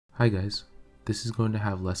Hi guys, this is going to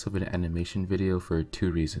have less of an animation video for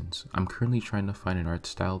two reasons. I'm currently trying to find an art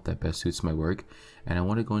style that best suits my work, and I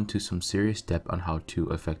want to go into some serious depth on how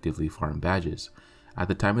to effectively farm badges. At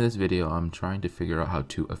the time of this video, I'm trying to figure out how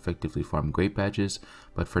to effectively farm great badges,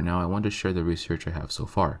 but for now I want to share the research I have so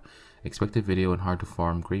far. Expect a video on how to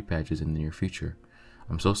farm great badges in the near future.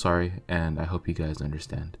 I'm so sorry, and I hope you guys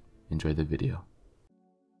understand. Enjoy the video.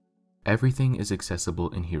 Everything is accessible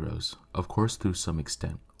in Heroes, of course through some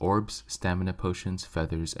extent. Orbs, stamina potions,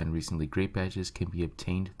 feathers, and recently great badges can be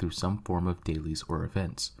obtained through some form of dailies or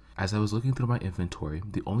events. As I was looking through my inventory,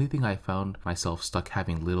 the only thing I found myself stuck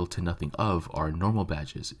having little to nothing of are normal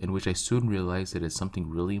badges, in which I soon realized that it's something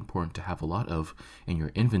really important to have a lot of in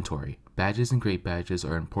your inventory. Badges and great badges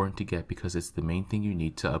are important to get because it's the main thing you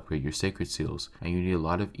need to upgrade your sacred seals, and you need a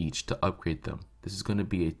lot of each to upgrade them. This is going to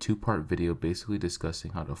be a two-part video basically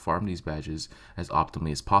discussing how to farm these badges as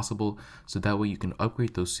optimally as possible, so that way you can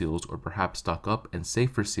upgrade those seals or perhaps stock up and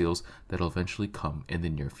save for seals that'll eventually come in the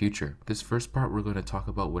near future. This first part we're going to talk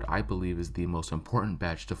about what I believe is the most important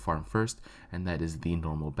badge to farm first, and that is the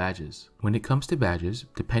normal badges. When it comes to badges,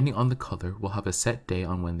 depending on the color, we'll have a set day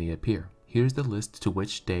on when they appear. Here's the list to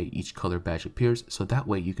which day each color badge appears, so that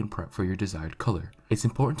way you can prep for your desired color. It's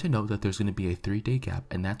important to note that there's going to be a 3-day gap,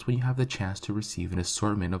 and that's when you have the chance to receive an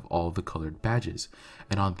assortment of all the colored badges.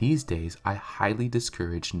 And on these days, I highly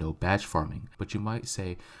discourage no badge farming. But you might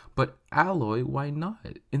say, but Alloy, why not?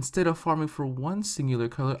 Instead of farming for one singular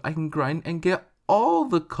color, I can grind and get all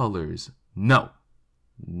the colors. No.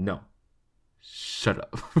 Shut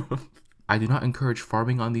up. I do not encourage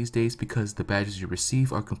farming on these days because the badges you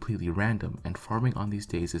receive are completely random, and farming on these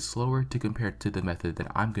days is slower to compare to the method that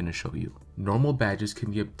I'm going to show you. Normal badges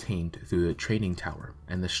can be obtained through the training tower,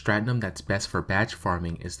 and the stratum that's best for badge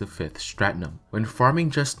farming is the 5th stratum. When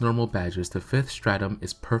farming just normal badges, the 5th stratum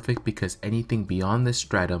is perfect because anything beyond this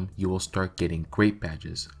stratum you will start getting great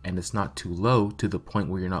badges, and it's not too low to the point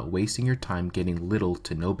where you're not wasting your time getting little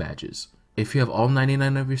to no badges. If you have all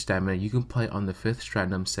 99 of your stamina, you can play on the 5th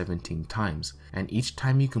stratum 17 times, and each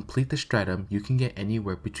time you complete the stratum, you can get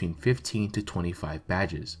anywhere between 15 to 25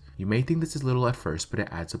 badges. You may think this is little at first, but it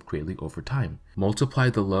adds up greatly over time. Multiply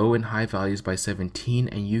the low and high values by 17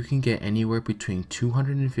 and you can get anywhere between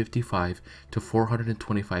 255 to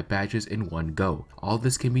 425 badges in one go. All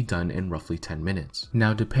this can be done in roughly 10 minutes.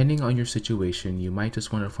 Now, depending on your situation, you might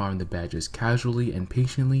just want to farm the badges casually and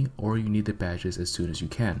patiently, or you need the badges as soon as you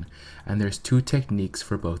can. And there's two techniques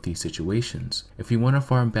for both these situations. If you want to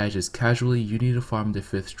farm badges casually, you need to farm the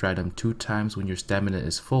 5th stratum 2 times when your stamina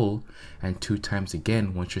is full, and 2 times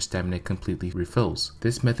again once your stamina completely refills.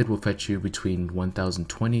 This method will fetch you between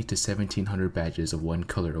 1020 to 1700 badges of one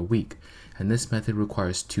color a week, and this method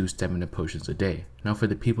requires 2 stamina potions a day. Now for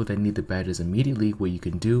the people that need the badges immediately, what you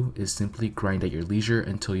can do is simply grind at your leisure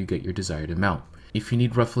until you get your desired amount. If you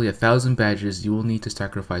need roughly 1000 badges, you will need to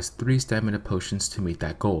sacrifice 3 stamina potions to meet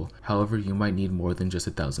that goal. However, you might need more than just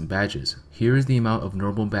 1000 badges. Here is the amount of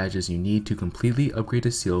normal badges you need to completely upgrade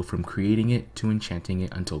a seal from creating it to enchanting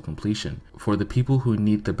it until completion. For the people who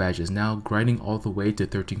need the badges now, grinding all the way to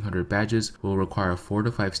 1300 badges will require 4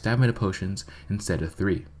 to 5 stamina potions instead of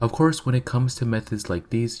 3. Of course, when it comes to methods like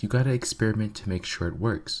these, you gotta experiment to make sure it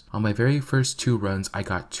works. On my very first 2 runs, I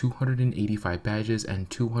got 285 badges and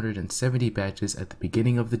 270 badges at the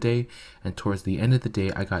beginning of the day, and towards the end of the day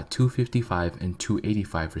I got 255 and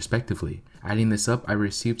 285 respectively. Adding this up, I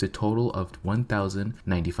received a total of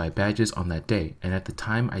 1095 badges on that day, and at the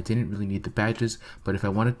time I didn't really need the badges, but if I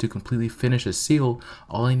wanted to completely finish a seal,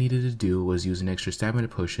 all I needed to do was use an extra stamina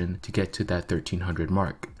potion to get to that 1300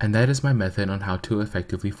 mark. And that is my method on how to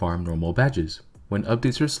effectively farm normal badges. When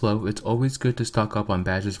updates are slow, it's always good to stock up on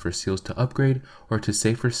badges for seals to upgrade or to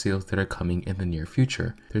save for seals that are coming in the near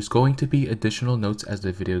future. There's going to be additional notes as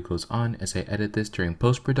the video goes on as I edit this during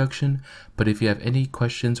post-production, but if you have any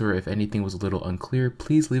questions or if anything was a little unclear,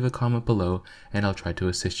 please leave a comment below and I'll try to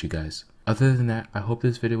assist you guys. Other than that, I hope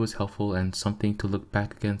this video was helpful and something to look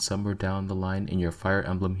back against somewhere down the line in your Fire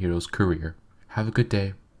Emblem Heroes career. Have a good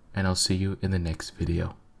day, and I'll see you in the next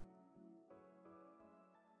video.